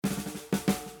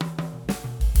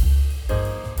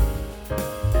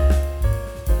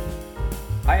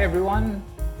everyone.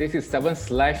 This is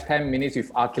 7/10 minutes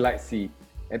with Archilite C.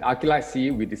 At Archilite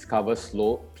C, we discover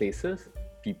slow places,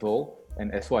 people,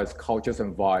 and as well as cultures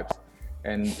and vibes.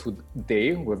 And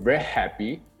today, we're very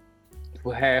happy to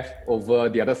have over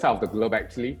the other side of the globe,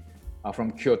 actually, from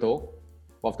Kyoto,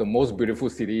 one of the most beautiful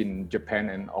city in Japan,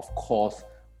 and of course,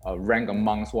 ranked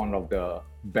amongst one of the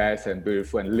best and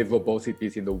beautiful and livable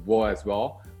cities in the world as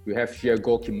well. We have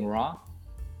Shiego Kimura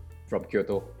from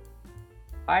Kyoto.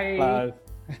 Hi.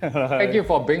 Hello. Thank you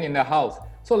for being in the house.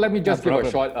 So let me just give a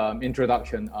problem. short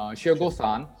introduction.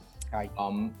 Shiego-san Hi.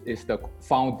 is the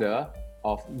founder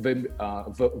of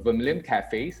Vermilion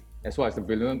Cafes, as well as the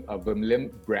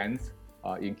Vermilion brands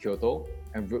in Kyoto.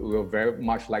 And we will very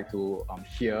much like to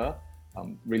hear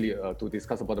really to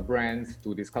discuss about the brands,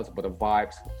 to discuss about the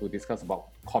vibes, to discuss about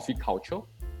coffee culture,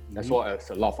 as well as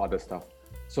a lot of other stuff.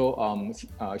 So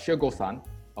Shiego-san,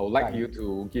 I would like you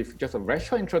to give just a very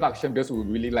short introduction because we would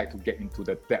really like to get into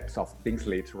the depths of things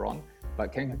later on.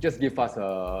 But can you just give us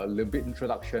a little bit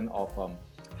introduction of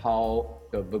how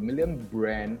the Vermilion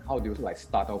brand, how do you like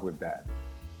start off with that?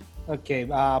 Okay.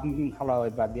 Hello,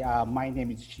 everybody. My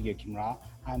name is Shigeru Kimura.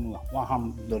 I'm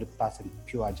 100%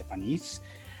 pure Japanese.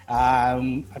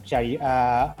 Actually,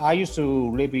 I used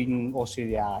to live in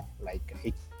Australia like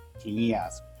 18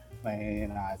 years.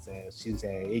 When I was since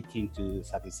 18 to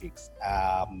 36.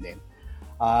 Then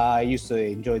I used to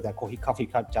enjoy the coffee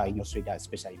culture in Australia,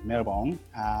 especially in Melbourne.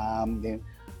 Then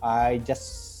I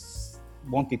just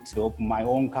wanted to open my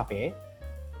own cafe,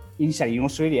 initially in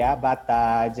Australia, but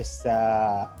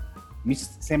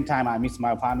same time I miss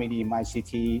my family, my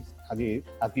city, as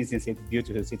business is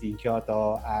beautiful city in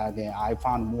Kyoto, and then I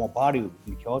found more value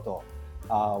in Kyoto.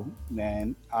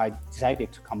 Then I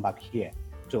decided to come back here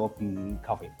to open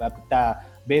cafe, but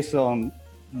based on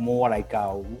more like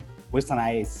a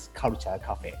westernized culture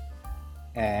cafe.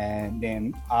 And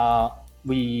then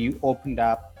we opened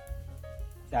up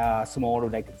small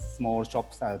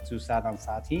shops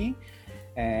 2013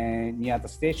 and near the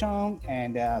station.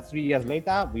 And 3 years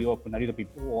later, we opened a little bit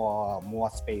more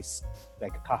space,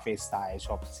 like cafe style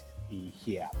shops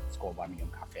here. It's called Vermilion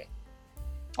Cafe.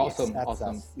 Awesome, Yes,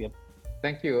 awesome. Yep.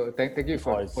 Thank you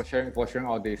for sharing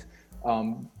all this.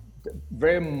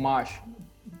 Very much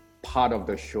part of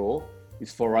the show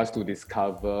is for us to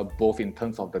discover both in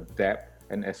terms of the depth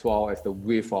and as well as the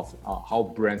width of how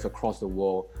brands across the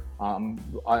world.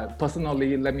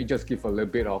 Personally, let me just give a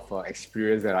little bit of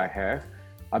experience that I have.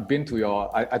 I've been to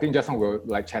I think just now we were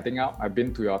like chatting up. I've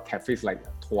been to your cafes like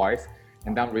twice,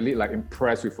 and I'm really like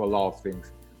impressed with a lot of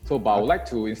things. So, but I would like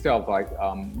to, instead of like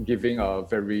giving a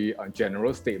very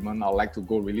general statement, I'd like to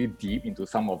go really deep into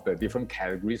some of the different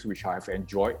categories which I have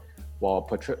enjoyed while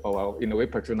in a way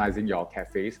patronizing your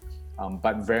cafes.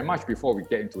 But very much before we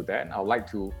get into that, I'd like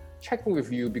to check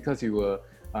with you because you were,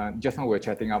 just now we were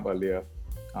chatting up earlier,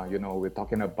 we're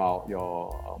talking about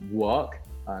your work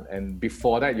and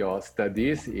before that your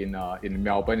studies in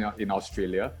Melbourne, in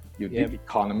Australia, you did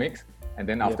economics. And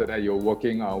then after that, you're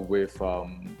working with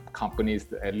companies,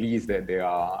 at least that they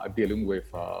are dealing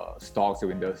with stocks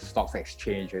in the stocks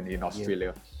exchange and in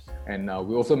Australia. And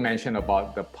we also mentioned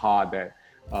about the part that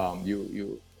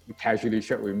you casually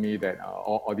shared with me that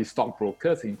all these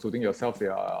stockbrokers, including yourself,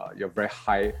 you're very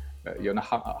high, you're not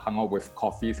hung out with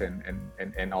coffees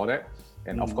and all that.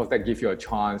 And of course, that gives you a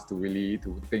chance to really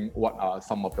to think what are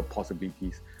some of the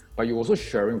possibilities. But you're also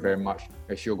sharing very much,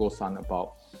 as Shiego-san,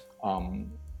 about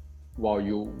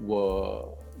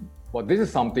this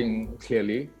is something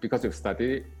clearly because you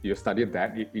studied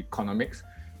that economics,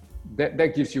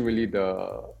 that gives you really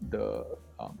the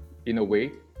in a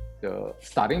way the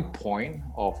starting point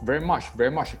of very much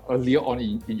earlier on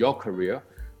in your career.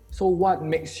 So what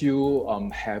makes you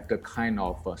have the kind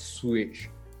of switch?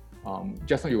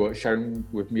 Just now you were sharing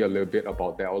with me a little bit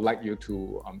about that. I would like you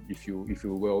to, if you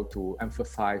will, to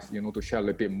emphasize, to share a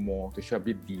little bit more, to share a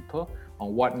bit deeper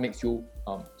on what makes you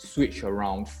switch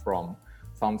around from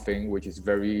something which is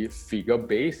very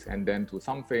figure-based and then to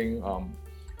something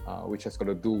which has got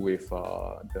to do with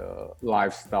the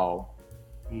lifestyle.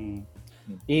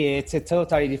 It's a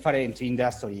totally different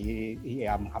industry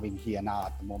I'm having here now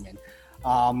at the moment.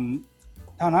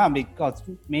 Because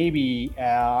maybe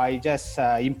I just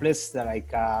impressed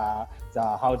how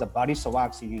the barista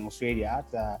works in Australia.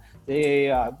 They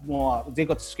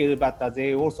got skill, but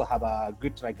they also have a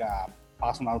good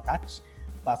personal touch,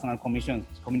 personal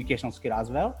communication skill as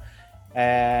well.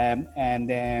 And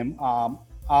then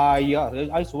I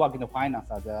used to work in the finance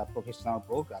as a professional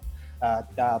broker.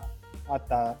 At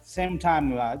the same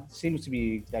time, seems to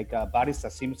be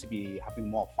barista seems to be having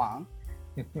more fun.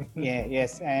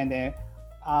 Yes, and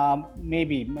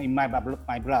maybe in my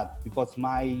blood, because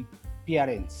my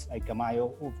parents, like my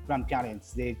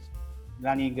grandparents, they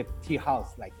running a tea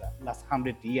house like last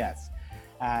 100 years.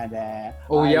 And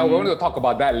we're going to talk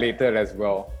about that later as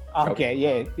well. Okay,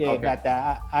 yeah. Okay. But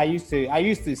I used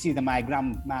to see my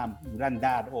grandmom,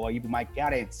 granddad, or even my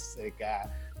parents like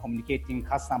communicating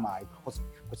customer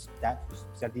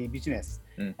hospitality business,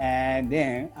 and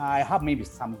then I have maybe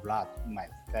some blood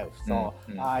myself, so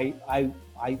I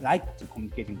like to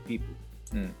communicate with people.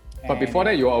 But before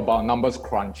that, you were about numbers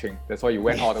crunching. That's why you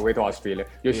went all the way to Australia.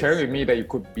 You're sharing with me that you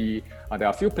could be, there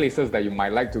are a few places that you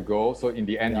might like to go. So in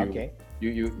the end,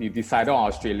 you decided on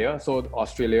Australia. So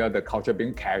Australia, the culture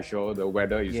being casual, the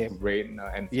weather is great,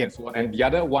 and so on. And the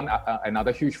other one,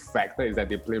 another huge factor is that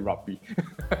they play rugby.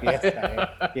 Yes,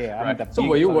 right. So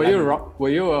were you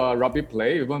a rugby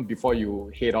player even before you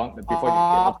head on to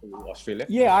Australia?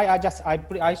 Yeah, I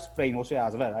used to play in Australia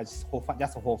as well.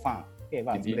 Just for fun.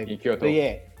 Yeah, in Kyoto.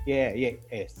 Yes.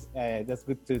 That's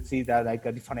good to see that like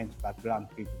a different background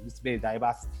people. It's very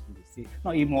diverse. See,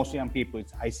 not even Australian people.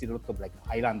 I see a lot of like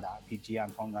Islander,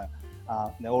 Fijian, Tonga,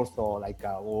 also like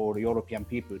all European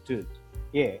people too.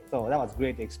 Yeah, so that was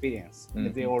great experience.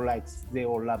 They all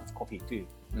love coffee too.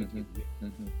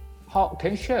 How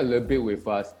can you share a little bit with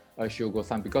us,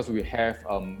 Shiogo-san, because we have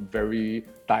very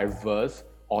diverse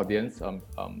audience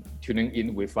tuning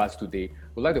in with us today.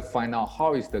 We'd like to find out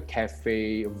how is the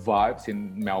cafe vibes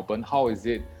in Melbourne? How is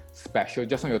it special?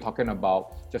 Just when you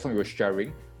were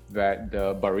sharing that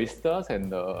the baristas and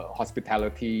the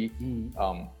hospitality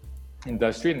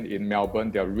industry in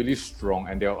Melbourne, they're really strong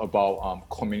and they're about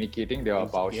communicating. They're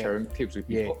about sharing tips with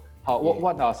people.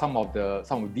 What are some of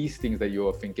these things that you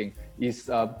are thinking? Is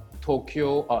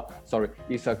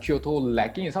Kyoto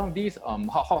lacking in some of these?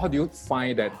 How do you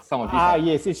find that some of these?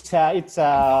 Yes,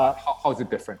 how is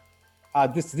it different?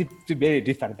 This is very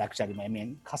different actually. I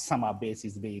mean, customer base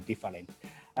is very different,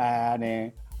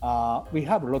 and we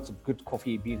have lots of good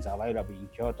coffee beans available in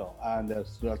Kyoto, and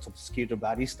there's lots of skilled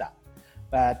barista.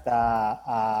 But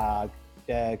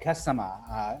the customer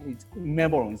in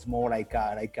Melbourne is more like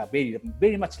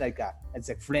very much as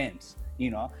a friends,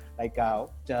 like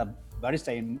the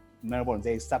barista in Melbourne,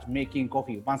 they start making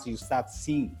coffee once you start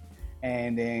seeing,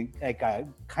 and then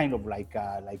kind of like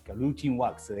a routine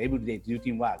works, everyday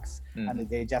routine works, and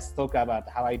they just talk about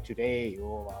how I today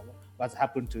or what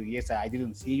happened to yesterday. I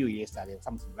didn't see you yesterday,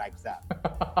 something like that.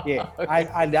 Yeah,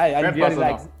 I really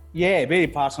like. Yeah, very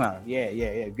personal. Yeah.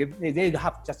 They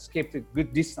have just kept a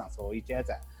good distance for each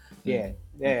other. Yeah.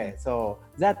 So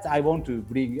that I want to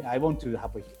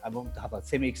have a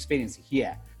same experience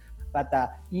here. But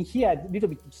in here, a little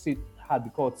bit hard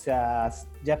because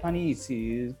Japanese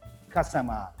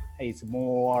customer is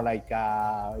more like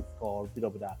it's called a bit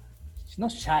of the,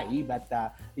 not shy, but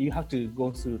you have to go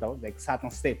through like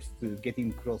certain steps to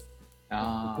getting closer.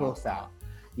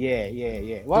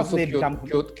 Yeah. Once so they become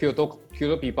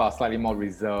Kyoto people are slightly more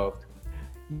reserved.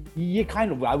 Yeah,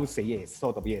 kind of. I would say yes,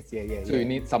 sort of. Yes. So you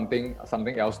need something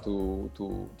else to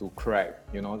crack.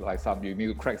 You need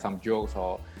to crack some jokes,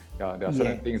 or there are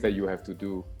certain things that you have to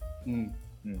do.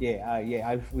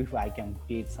 If I can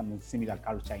create some similar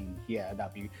culture in here,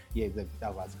 that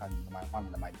was kind of one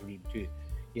of my dream too.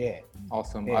 Yeah.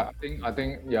 Awesome. Yeah. I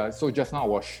think. So just now I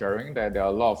was sharing that there are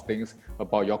a lot of things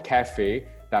about your cafe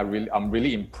that I'm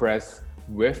really impressed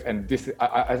with, and this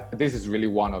is really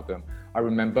one of them. I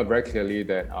remember very clearly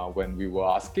that when we were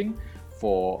asking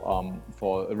for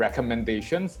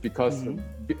recommendations, because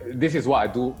this is what I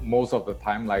do most of the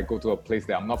time, like go to a place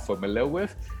that I'm not familiar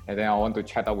with, and then I want to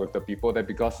chat out with the people there,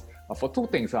 because for two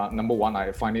things. Number one,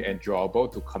 I find it enjoyable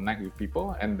to connect with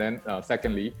people, and then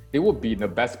secondly, they would be in the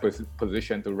best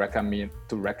position to recommend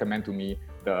to me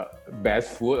the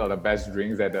best food or the best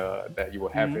drinks that you will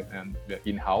have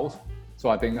in-house. So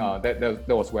I think that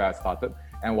was where I started,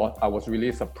 and what I was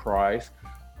really surprised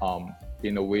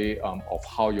in a way of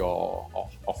how your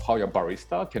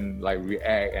barista can like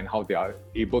react and how they are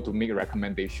able to make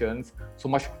recommendations, so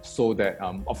much so that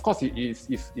of course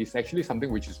it's actually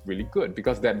something which is really good,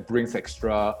 because that brings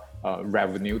extra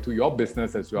revenue to your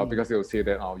business as well, because they will say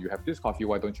that you have this coffee,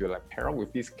 why don't you like pair up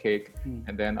with this cake,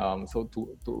 and then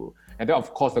and then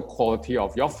of course the quality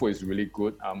of your food is really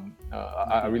good.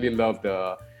 I really love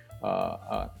the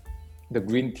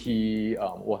green tea.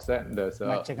 What's that? There's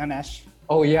matcha ganache.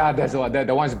 Oh yeah, that's one.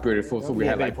 That one's beautiful. So we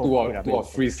had like two or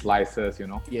three slices,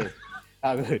 Yeah.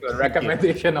 The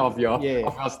recommendation of your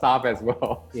staff as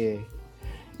well. Yeah,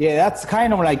 that's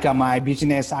kind of like my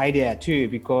business idea too,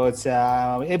 because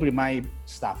my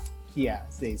staff here,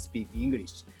 they speak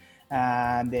English,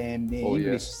 and then the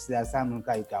English there's some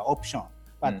like option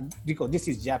but because this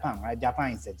is Japan, right?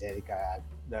 Japan is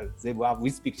we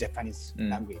speak Japanese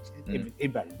language.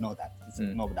 Everybody know that. It's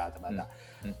no doubt about that.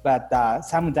 But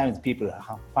sometimes people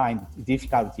find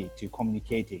difficulty to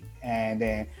communicating,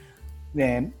 and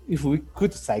then if we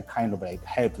could say kind of like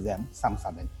help them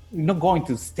something. We're not going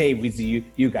to stay with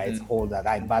you guys all the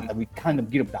time, but we kind of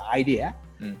give the idea.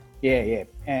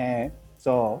 And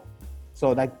so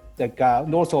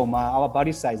and also our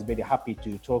barista is very happy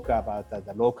to talk about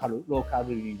the local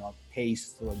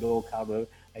taste or local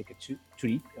like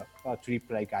a trip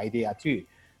like idea too.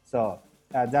 So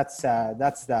that's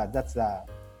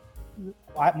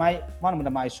one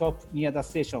of my shop near the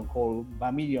station called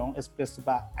Vermilion Espresso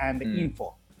Bar and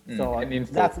Info. So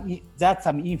that's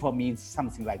some info means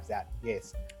something like that.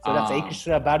 Yes. So that's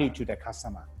extra value to the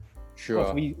customer.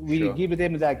 Sure. We give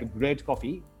them like great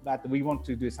coffee, but we want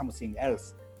to do something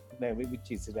else, which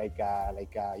is like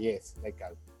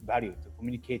value to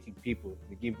communicating people.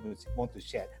 We want to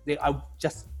share. They are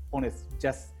just honest,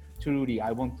 just truly.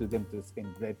 I want them to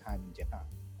spend great time in Japan.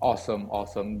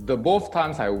 Awesome. The both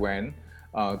times I went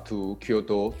to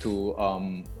Kyoto to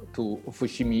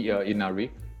Fushimi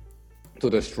Inari, to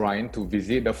the shrine to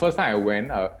visit. The first time I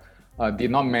went,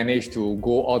 did not manage to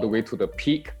go all the way to the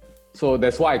peak. So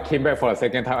that's why I came back for the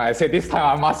second time. I said this time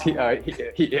I must I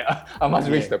must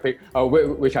reach the peak,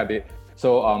 which I did.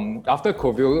 So after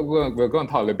COVID, we're going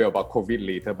to talk a little bit about COVID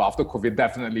later. But after COVID,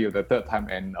 definitely the third time,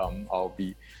 and I'll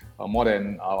be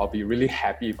really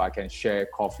happy if I can share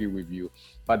coffee with you.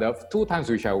 But the two times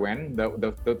which I went,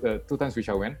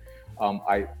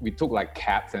 we took like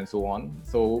cabs and so on.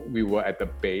 So we were at the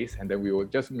base, and then we were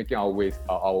just making our way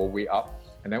up.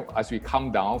 And then as we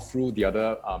come down through the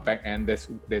other back end,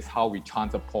 that's how we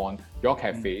chance upon your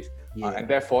cafes. And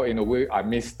therefore, in a way, I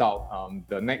missed out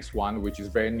the next one, which is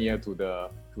very near to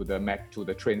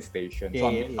the train station. So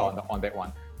I missed out on that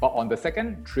one. But on the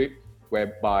second trip,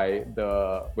 whereby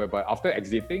after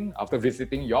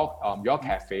visiting your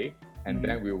cafe, and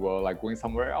then we were like going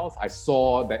somewhere else, I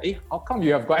saw that, how come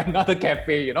you have got another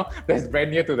cafe, that's very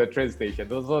near to the train station.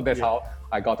 So that's how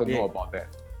I got to know about that.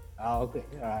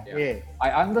 Okay.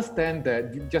 I understand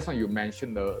that just when you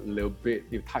mentioned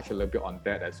you touched a little bit on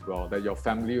that as well, that your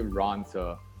family runs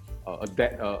a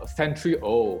century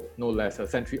old, no less, a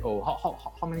century old.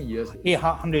 How many years?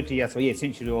 100 years.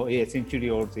 Century old.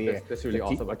 That's really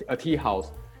awesome. A tea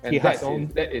house. And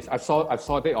that is I saw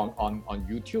that on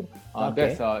YouTube.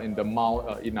 That's in the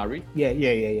Mount Inari. Yeah.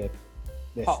 Yes,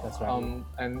 that's right.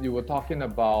 And you were talking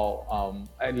about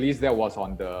at least that was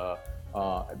on the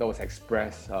that was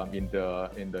expressed in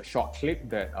the short clip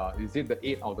that is it the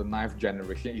 8th or the 9th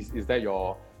generation? Is that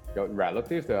your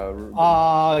relatives?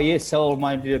 Yes. So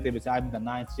my relatives, I'm the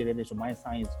 9th generation. My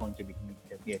son is going to be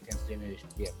 10th generation.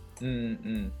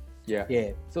 Yeah.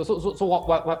 So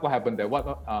what happened there?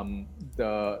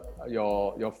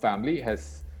 Your family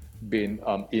has been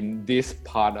in this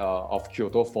part of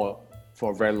Kyoto for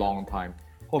a very long time.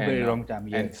 Long time.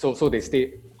 Yes. And so they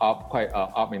stay up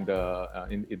up in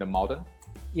the mountain.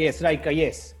 Yes, like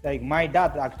my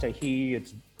dad actually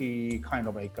he kind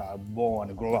of like born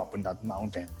and grew up in that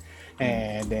mountain,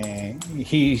 and then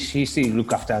he still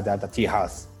look after the tea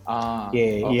house.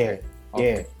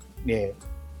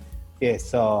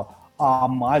 So I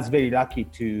was very lucky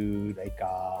to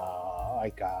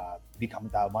become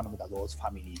one of those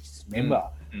families member,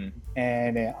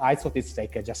 and I thought it's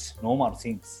like just normal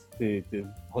things to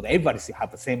everybody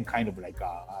have the same kind of like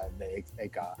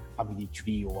a family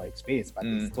tree or experience, but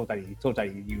it's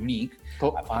totally unique.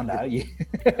 I found out.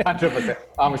 100%.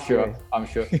 I'm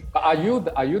sure. But are you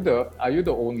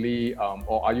the only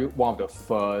or are you one of the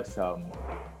first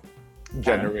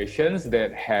generations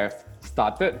that have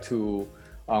started to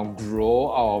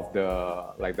grow out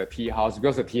of the tea house,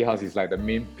 because the tea house is like the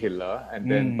main pillar, and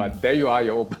then but there you are,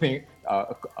 you're opening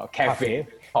a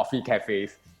coffee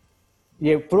cafes.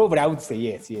 Yeah, probably I would say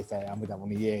yes. I'm the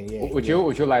only. Would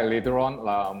you like later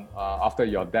on, after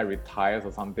your dad retires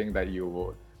or something, that you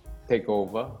would take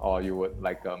over, or you would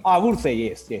like? I would say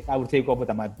yes. I would take over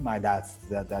my dad's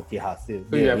the tea house. So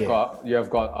you have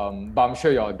got, but I'm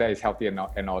sure your dad is healthy and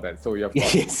all that. So you have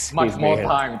got much more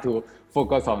time to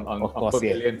focus on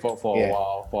Vermilion for a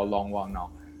while, for a long while now.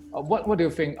 What do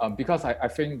you think? Because I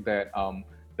think that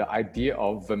the idea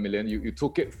of Vermilion, you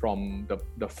took it from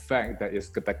the fact that it's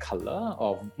the color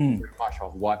of very much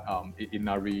of what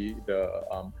Inari the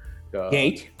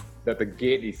gate. That the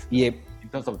gate is in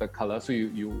terms of the color. So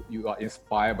you are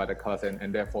inspired by the colors,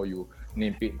 and therefore you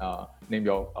name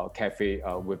your cafe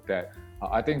with that.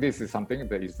 I think this is something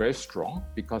that is very strong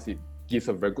because it gives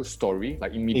a very good story,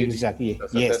 like immediately Exactly. a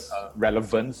certain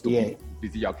relevance to people who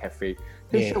visit your cafe.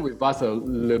 Can you share with us a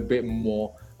little bit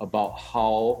more about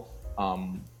how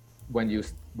when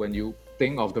you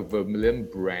think of the Vermilion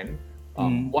brand,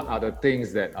 what are the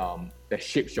things that that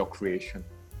shapes your creation,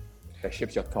 that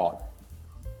shapes your thought?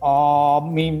 I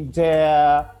mean,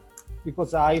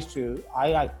 because I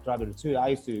like travel too. I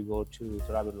used to go to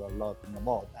travel a lot in the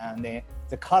world, and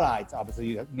the colors, obviously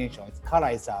you mentioned,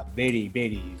 colors are very,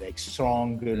 very like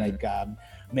strong, like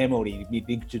memory,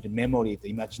 linked to the memory, the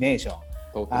imagination.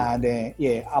 Totally.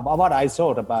 And what I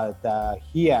thought about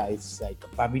here is like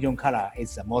Vermilion color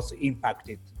is the most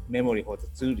impacted memory for the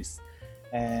tourists,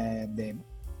 and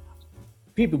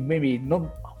people maybe not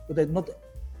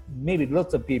maybe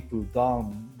lots of people don't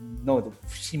know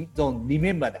don't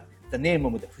remember the name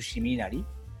of the Fushiminari,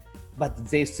 but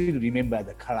they still remember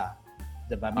the color,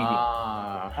 the Vermilion.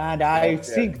 And I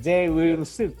think they will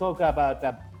still talk about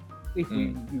if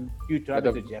you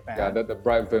travel to Japan. Yeah, the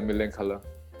bright vermilion color.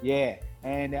 Yeah,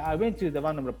 and I went to the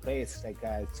one of the place like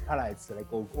its color is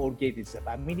like all gate is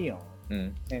Vermilion,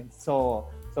 and so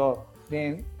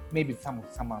then maybe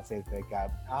someone says like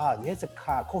there's a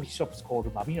coffee shop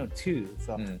called Vermilion too.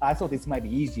 So I thought this might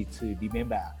be easy to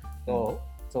remember.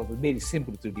 So very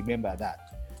simple to remember that.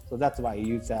 So that's why I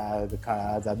use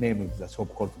the name of the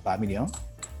shop called Vermilion.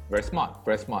 Very smart,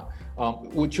 very smart.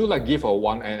 Would you like give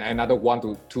another 1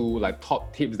 to 2 like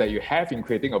top tips that you have in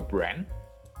creating a brand?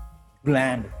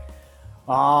 Brand.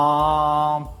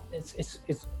 It's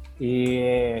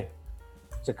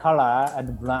the color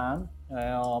and brand.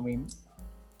 I mean,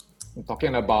 I'm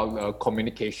talking about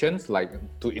communications, like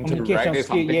to interact with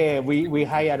something. Yeah, we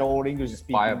hired all English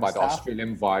speaking Inspired by the staff.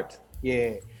 Australian vibe.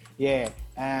 Yeah.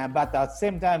 But at the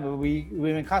same time,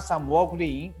 when customer walked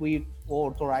in, we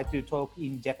all try to talk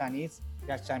in Japanese.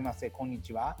 Irashaimase,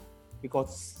 konnichiwa,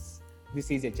 because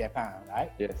this is Japan,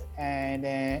 right? Yes. And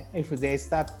if they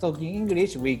start talking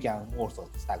English, we can also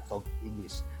start talking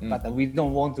English. But we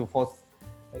don't want to force.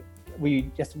 We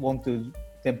just want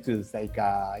them to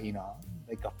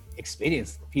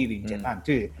experience feel in Japan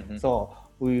too.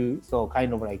 So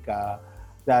kind of like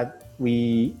that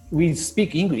we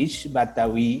speak English, but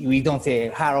we don't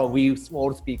say hello. We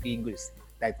all speak English,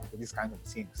 like this kind of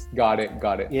things. Got it.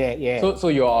 Yeah. So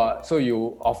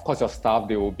you of course your staff,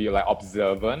 they will be like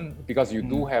observant, because you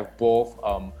do have both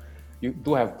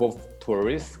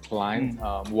tourists, clients,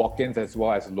 walk-ins as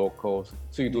well as locals.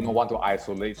 So you do not want to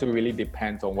isolate. So it really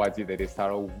depends on what it is that they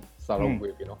start off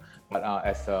with, you know. But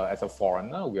as a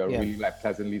foreigner, we are really like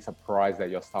pleasantly surprised that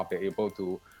your staff are able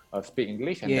to speak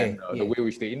English, and then the way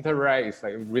which they interact is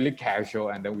like really casual,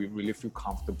 and then we really feel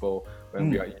comfortable when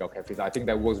we are in your cafes. I think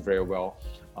that works very well,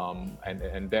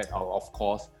 and that of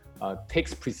course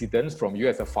takes precedence from you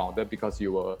as a founder, because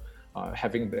you were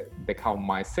having the kind of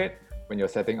mindset when you're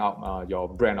setting up your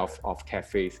brand of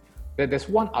cafes. There's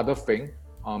one other thing,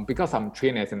 because I'm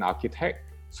trained as an architect.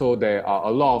 So there are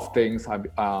a lot of things,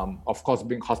 of course,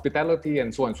 being hospitality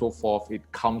and so on and so forth, it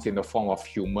comes in the form of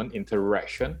human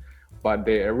interaction. But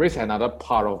there is another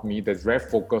part of me that's very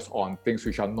focused on things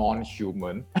which are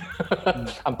non-human.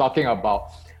 I'm talking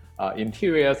about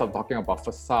interiors, I'm talking about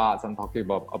facades, I'm talking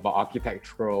about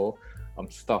architectural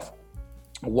stuff.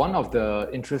 One of the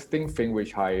interesting things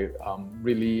which I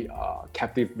really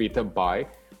captivated by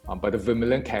the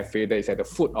Vermilion Cafe that is at the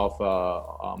foot of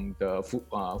the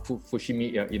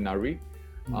Fushimi Inari,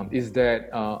 is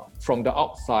that from the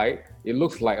outside, it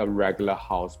looks like a regular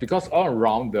house, because all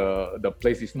around the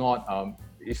place is not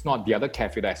the other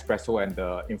cafe, the espresso and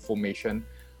the information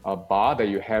bar that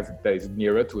you have that is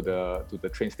nearer to the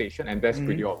train station, and that's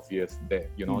pretty obvious that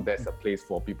that's a place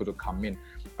for people to come in.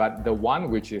 But the one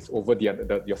which is over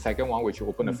your second one, which you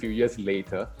opened a few years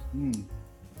later,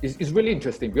 is really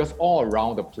interesting, because all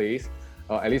around the place,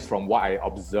 at least from what I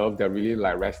observed, they're really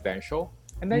like residential.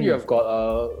 And then you have got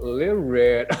a little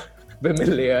red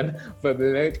vermilion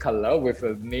color with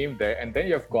a name there, and then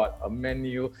you have got a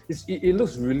menu. It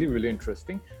looks really, really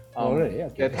interesting. Really?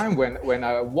 Okay. The time when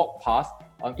I walk past,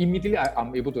 immediately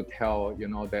I'm able to tell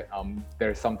that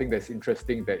there's something that's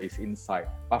interesting that is inside,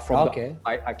 but from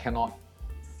I cannot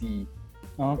see.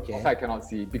 Okay. I cannot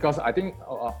see, because I think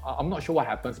I'm not sure what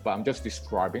happens, but I'm just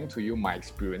describing to you my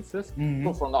experiences.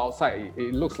 So from the outside,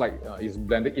 it looks like it's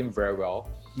blended in very well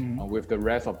with the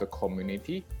rest of the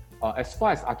community. As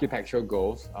far as architecture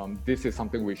goes, this is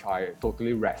something which I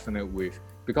totally resonate with,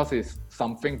 because it's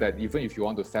something that even if you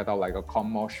want to set out like a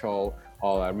commercial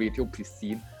or a retail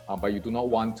pristine, but you do not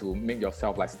want to make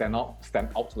yourself like stand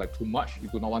out like too much. You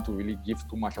do not want to really give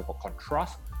too much of a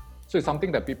contrast. So it's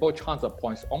something that people chance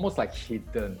upon. It's almost like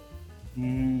hidden.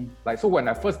 Like, so when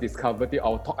I first discovered it,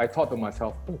 I thought to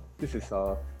myself, oh, this is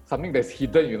something that's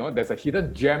hidden, you know, there's a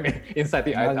hidden gem inside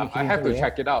it. I have to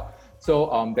check it out.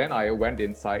 So then I went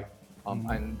inside,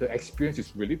 and the experience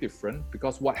is really different,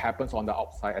 because what happens on the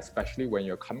outside, especially when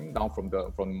you're coming down from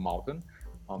the mountain,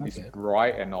 it's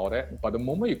bright and all that. But the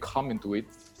moment you come into it,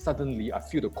 suddenly I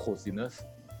feel the coziness.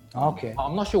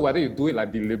 I'm not sure whether you do it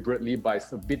like deliberately, but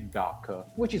it's a bit darker,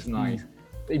 which is nice.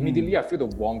 Immediately I feel the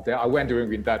warmth there. I went during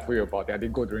winter, I told you about that. I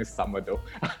didn't go during summer though.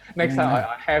 Next time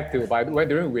I have to, but I went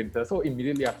during winter. So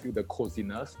immediately I feel the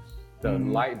coziness. The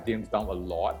light dims down a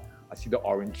lot. I see the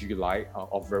orangey light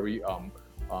of very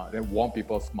then warm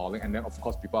people smiling. And then of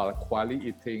course people are quietly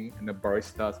eating, and the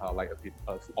baristas are like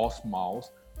all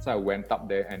smiles. So I went up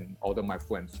there and ordered my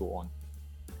food and so on.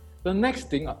 The next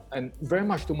thing, and very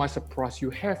much to my surprise, you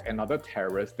have another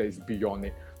terrace that is beyond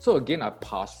it. So again, I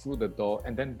passed through the door,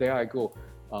 and then there I go.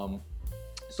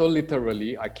 So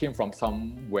literally, I came from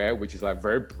somewhere which is like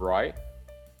very bright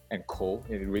and cold.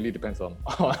 It really depends on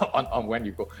when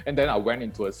you go. And then I went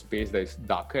into a space that is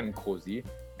darker and cozy.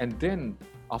 And then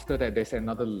after that, there's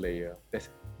another layer. There's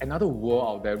another world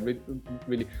out there,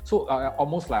 really. So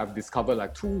almost like I've discovered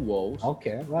like two worlds.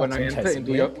 When I entered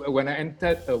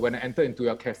into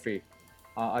your cafe,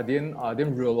 I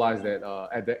didn't realize that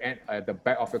at the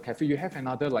back of your cafe, you have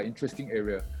another like interesting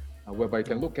area whereby you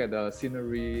can look at the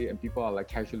scenery and people are like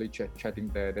casually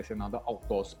chatting there. There's another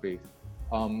outdoor space.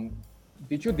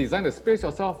 Did you design the space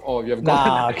yourself, or you have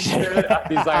got a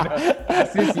designer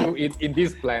since you in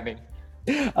this planning?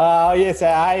 Yes,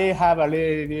 I have a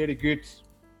really good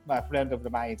friend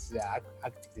of mine is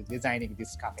designing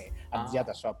this cafe at the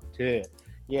other shop too.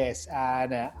 Yes,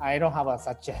 and I don't have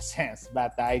such a sense,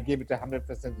 but I give it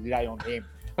 100% rely on him.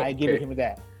 I give him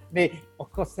that.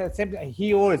 Of course,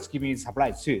 he always give me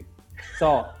surprise too.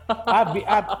 So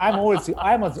I'm always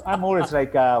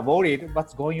like worried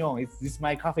what's going on. Is this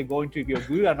my cafe going to be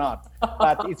good or not?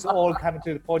 But it's all coming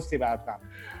to the positive outcome.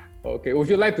 Okay, would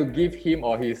you like to give him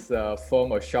or his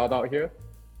firm a shout out here?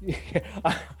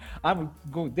 I'm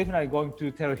definitely going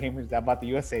to tell him about the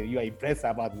USA. You are impressed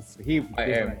about this. I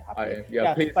am.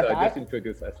 Yeah, please just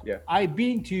introduce us. Yeah. I've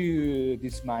been to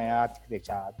this my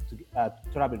architecture to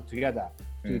travel together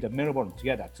to the Melbourne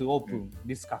together to open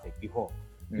this cafe before.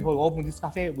 Before we open this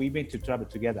cafe, we went to travel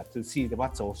together to see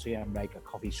what's Australian like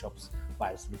coffee shops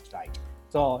vibes looks like.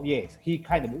 So yes, we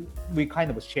kind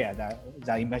of share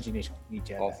the imagination each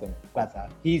other. Awesome.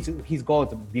 But he's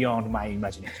goes beyond my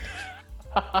imagination.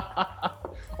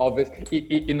 Obviously,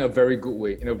 in a very good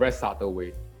way, in a very subtle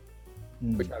way.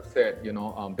 Which I've said, you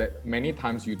know, that many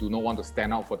times you do not want to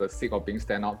stand out for the sake of being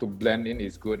stand out. To blend in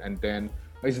is good, and then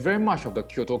it's very much of the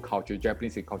Kyoto culture,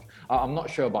 Japanese culture. I'm not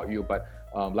sure about you, but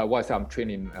like what I said, I'm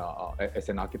trained as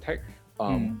an architect.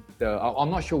 I'm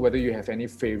not sure whether you have any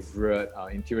favorite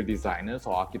interior designers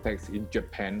or architects in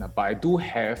Japan, but I do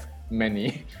have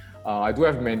many.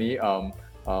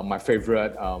 My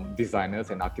favorite designers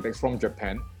and architects from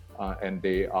Japan, and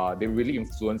they really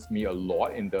influenced me a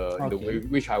lot in the way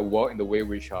which I work, in the way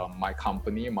which my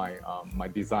company, my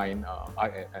design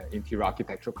interior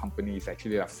architectural company is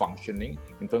actually functioning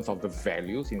in terms of the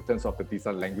values, in terms of the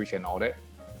design language and all that.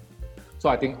 So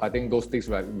I think those things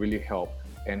really help,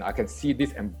 and I can see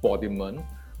this embodiment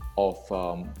of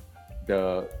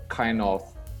the kind of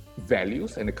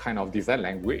values and the kind of design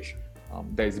language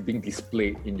that is being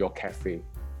displayed in your cafe.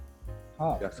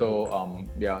 So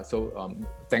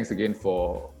thanks again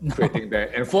for creating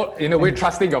that, and for in a way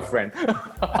trusting your friend.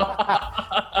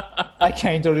 I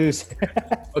can introduce.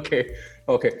 Okay.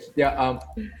 Yeah.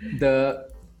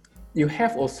 You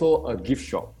have also a gift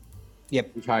shop.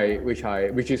 Yep.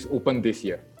 Which is open this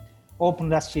year. Open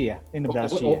last year.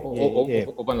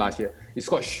 Open last year. It's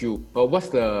called Shu. What's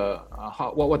the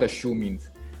what the Shu means?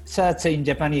 So it's in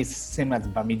Japanese same as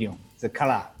vermilion. The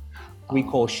color we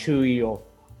call Shuyo.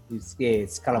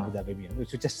 It's color of the vermilion. We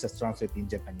should just translate in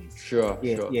Japanese. Sure.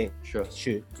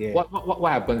 Shu. Yeah.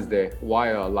 What happens there? Why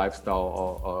a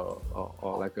lifestyle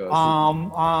or like a?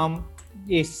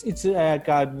 It's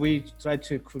we try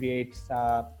to create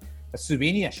a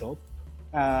souvenir shop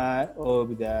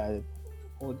of the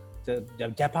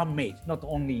Japan made, not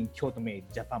only Kyoto made,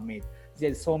 Japan made.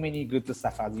 There's so many good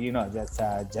stuff, as you know, that's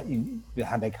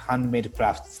like handmade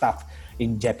craft stuff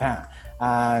in Japan,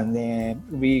 and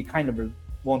we kind of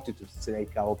wanted to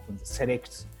open the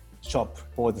select shop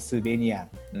for the souvenir.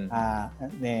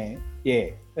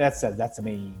 That's the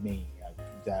main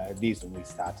the reason we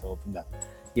start to open that.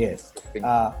 Yes.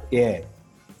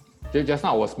 Just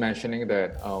now I was mentioning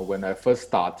that when I first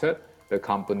started, the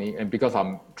company, and because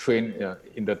I'm trained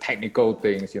in the technical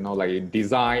things, like in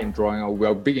design and drawing,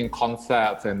 we're big in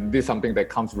concepts, and this is something that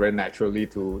comes very naturally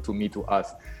to me, to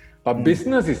us. But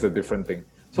business is a different thing.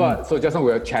 So just now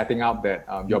we were chatting up that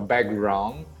your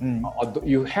background,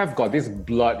 you have got this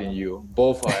blood in you,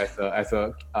 both as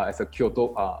a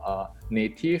Kyoto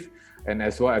native, and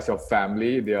as well as your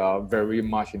family. They are very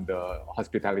much in the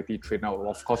hospitality trade now.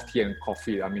 Of course, tea and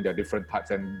coffee. I mean, there are different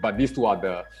types, but these two are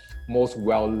the most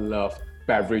well-loved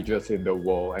beverages in the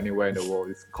world. Anywhere in the world,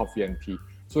 is coffee and tea.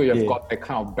 So you have got that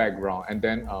kind of background, and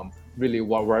then really,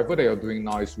 whatever that you're doing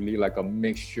now is really like a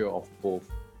mixture of both.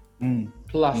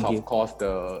 Plus, of course,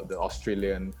 the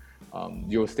Australian,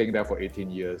 you're staying there for 18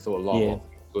 years, so a lot of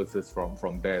influences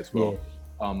from there as well.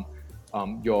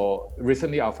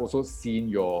 Recently, I've also seen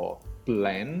your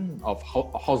blend of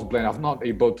house blend. I've not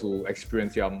able to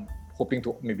experience it. I'm hoping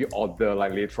to maybe order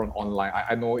like later on online.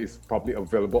 I know it's probably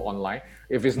available online.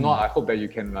 If it's not, I hope that you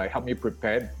can help me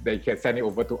prepare, that you can send it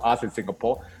over to us in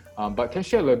Singapore. But can you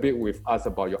share a little bit with us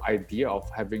about your idea of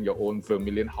having your own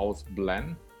Vermilion house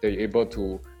blend that you're able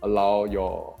to allow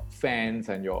your fans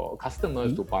and your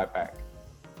customers to buy back?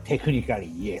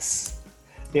 Technically, yes.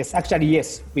 Yes, actually,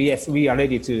 yes. We are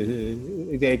ready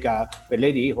to we're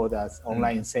ready for the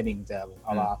online selling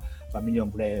our Vermilion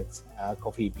blends,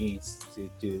 coffee beans to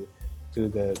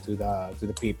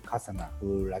the people customer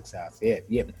who likes us.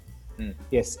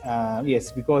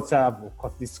 Yes, because of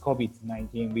course this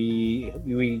COVID-19,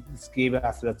 we gave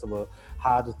us lots of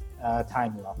hard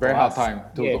time. Very hard time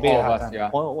to all of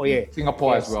us.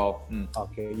 Singapore as well.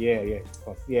 Okay, of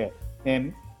course,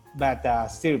 but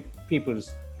still people,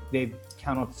 they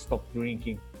cannot stop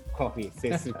drinking coffee.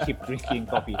 They still keep drinking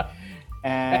coffee.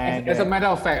 And as a matter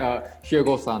of fact,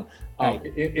 Shiogo-san,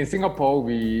 in Singapore,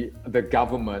 the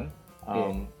government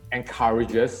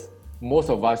encourages most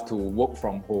of us to work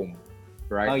from home,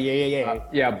 right?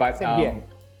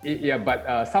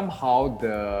 But somehow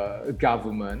the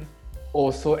government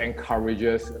also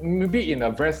encourages, maybe in a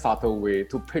very subtle way,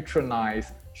 to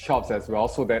patronize shops as well,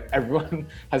 so that everyone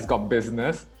has got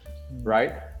business,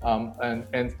 right?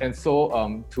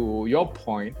 So to your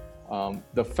point,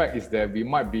 the fact is that we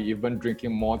might be even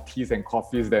drinking more teas and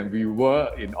coffees than we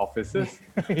were in offices.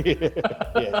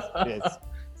 Yes.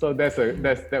 So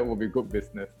that will be good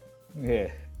business.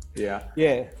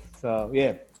 So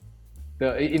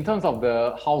in terms of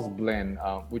the house blend,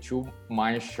 would you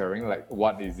mind sharing like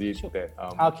what is it that?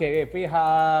 Okay, we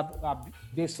have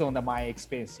based on my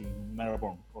experience in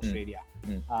Melbourne, Australia.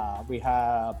 We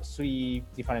have 3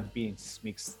 different beans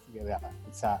mixed together.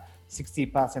 It's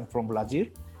 60% from Brazil,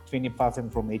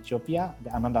 20% from Ethiopia,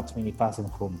 another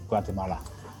 20% from Guatemala.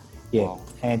 Wow.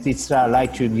 And it's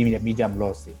light to medium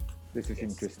roasted. This is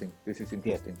interesting.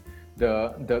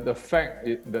 The fact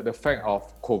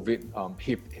of COVID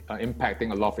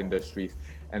impacting a lot of industries,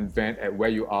 and then at where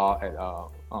you are at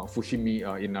Fushimi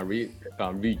Inari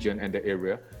region and the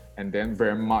area, and then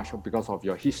very much because of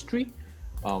your history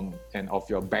and of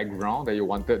your background that you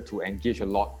wanted to engage a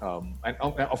lot, and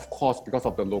of course because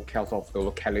of the locales of the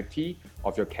locality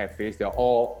of your cafes,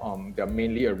 they're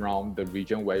mainly around the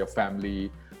region where your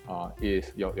family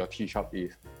is, your tea shop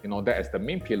is, that is the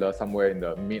main pillar somewhere in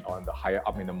the mid or in the higher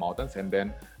up in the mountains, and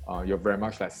then you're very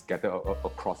much like scattered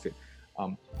across it.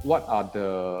 What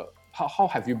are how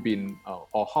have you been,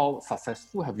 or how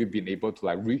successful have you been able to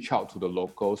like reach out to the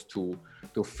locals to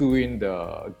fill in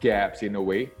the gaps in a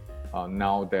way,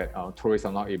 now that tourists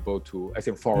are not able to, as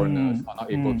in foreigners are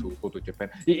not able to go to Japan?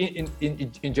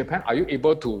 In Japan, are you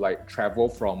able to like travel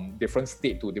from different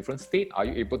state to different state? Are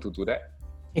you able to do that?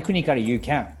 Technically, you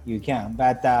can,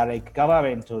 but like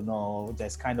government,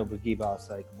 just kind of give us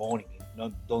like warning.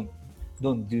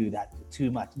 Don't do that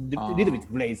too much. A little bit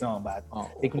gray zone, but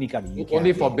technically you can.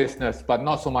 Only for business, but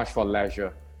not so much for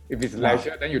leisure. If it's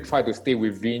leisure, then you try to stay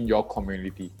within your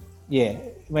community. Yeah,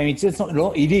 when it's just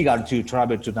not illegal to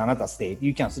travel to another state,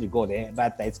 you can still go there,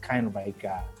 but it's kind of like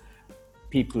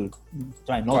people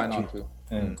try not to.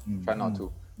 Try not to.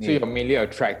 So you're mainly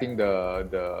attracting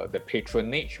the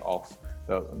patronage of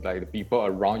the people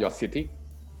around your city.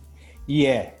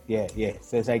 Yeah.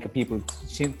 So it's like people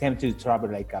tend to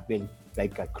travel like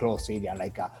a close area,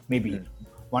 like maybe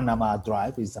 1 hour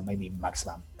drive is maybe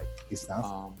maximum distance.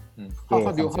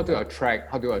 How do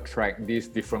you attract these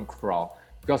different crowd?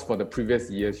 Because for the previous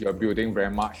years you're building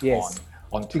very much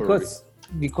on tourists.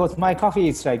 Because my coffee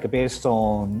is like based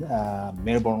on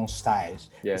Melbourne styles.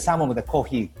 Some of the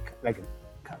coffee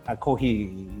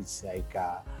is like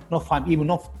not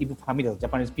even familiar with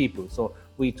Japanese people. So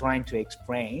we're trying to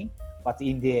explain what's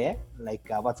in there, like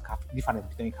what's different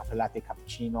between cafe latte,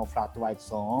 cappuccino, flat white,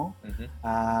 so on.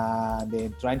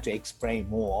 Then trying to explain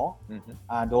more,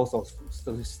 and also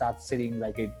start selling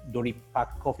like a drip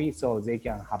pack coffee, so they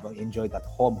can have enjoy that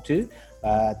home too.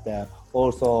 But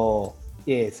also,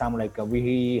 some like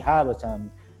we have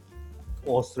some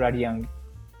Australian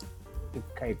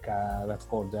like what's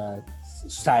called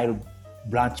style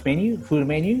brunch menu, full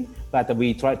menu, but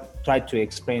we try to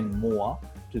explain more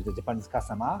to the Japanese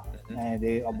customer, and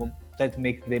they try to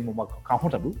make them more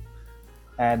comfortable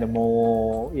and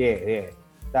more.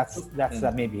 That's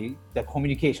maybe the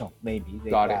communication. Maybe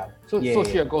got it. So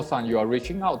Shiago-san, you are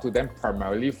reaching out to them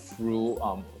primarily through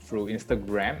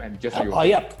Instagram and just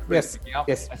yes,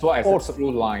 as well as also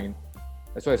through Line,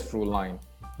 As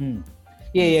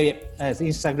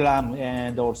Instagram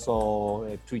and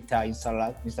also Twitter,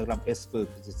 Instagram, Facebook.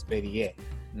 It's very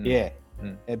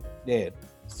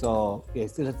So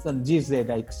yes, these days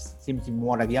like seems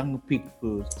more like young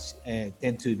people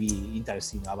tend to be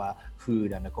interested in our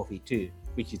food and coffee too,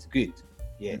 which is good.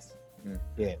 Yes.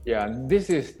 This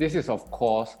is of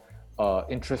course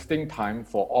interesting time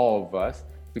for all of us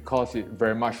because it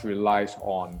very much relies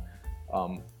on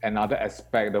another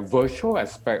aspect, the virtual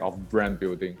aspect of brand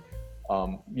building.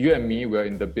 You and me, we're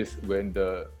in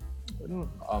the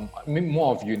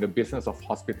more of you in the business of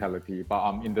hospitality, but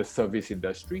I'm in the service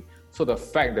industry. So the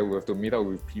fact that we have to meet up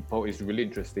with people is really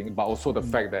interesting, but also the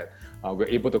fact that we're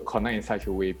able to connect in such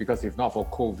a way, because if not for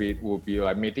COVID, we'll be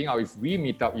like meeting out. If we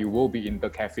meet up, you will be in the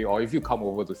cafe, or if you come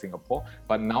over to Singapore,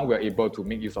 but now we're able to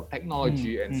make use of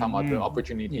technology and some other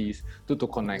opportunities to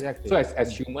connect. Exactly. So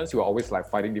as humans, we're always like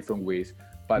fighting different ways,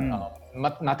 but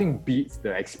nothing beats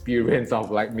the experience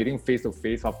of like meeting face to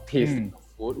face, of tasting the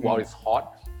food while it's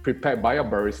hot, prepared by a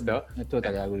barista. I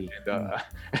totally agree.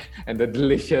 And the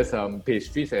delicious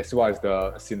pastries, as well as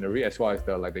the scenery, as well as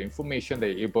the information that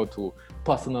you're able to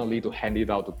personally to hand it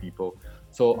out to people.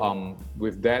 So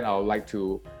with that, I would like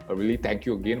to really thank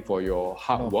you again for your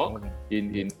hard work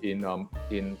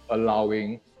in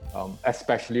allowing,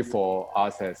 especially for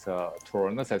us as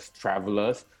tourists, as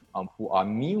travelers who are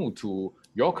new to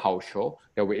your culture,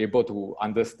 that we're able to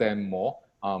understand more.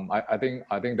 I think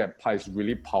that part is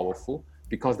really powerful,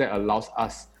 because that allows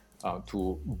us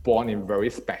to bond in very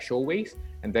special ways.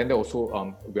 And then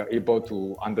also we are able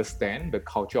to understand the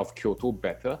culture of Kyoto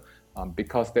better,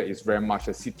 because that is very much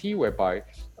a city whereby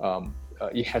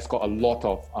it has got a lot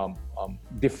of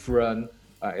different,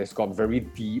 it's got very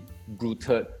deep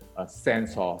rooted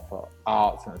sense of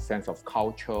art, a sense of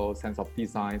culture, sense of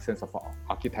design, sense of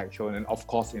architecture, and of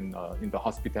course in the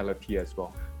hospitality as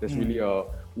well. There's really a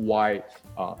wide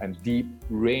and deep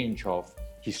range of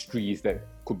histories that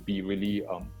could be really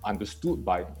understood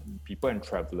by people and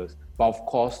travelers. But of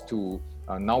course, to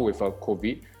now with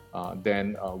COVID,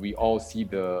 then we all see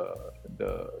the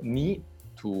need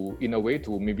to, in a way,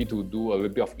 to maybe to do a little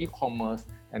bit of e-commerce,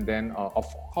 and then of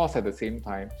course at the same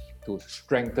time to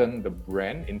strengthen the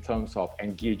brand in terms of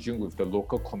engaging with the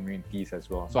local communities as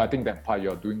well. So I think that part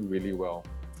you're doing really well.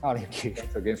 Oh, thank you.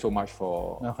 Thanks again so much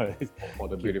for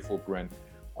the beautiful brand.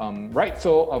 Right,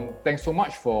 so thanks so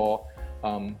much for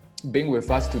being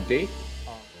with us today.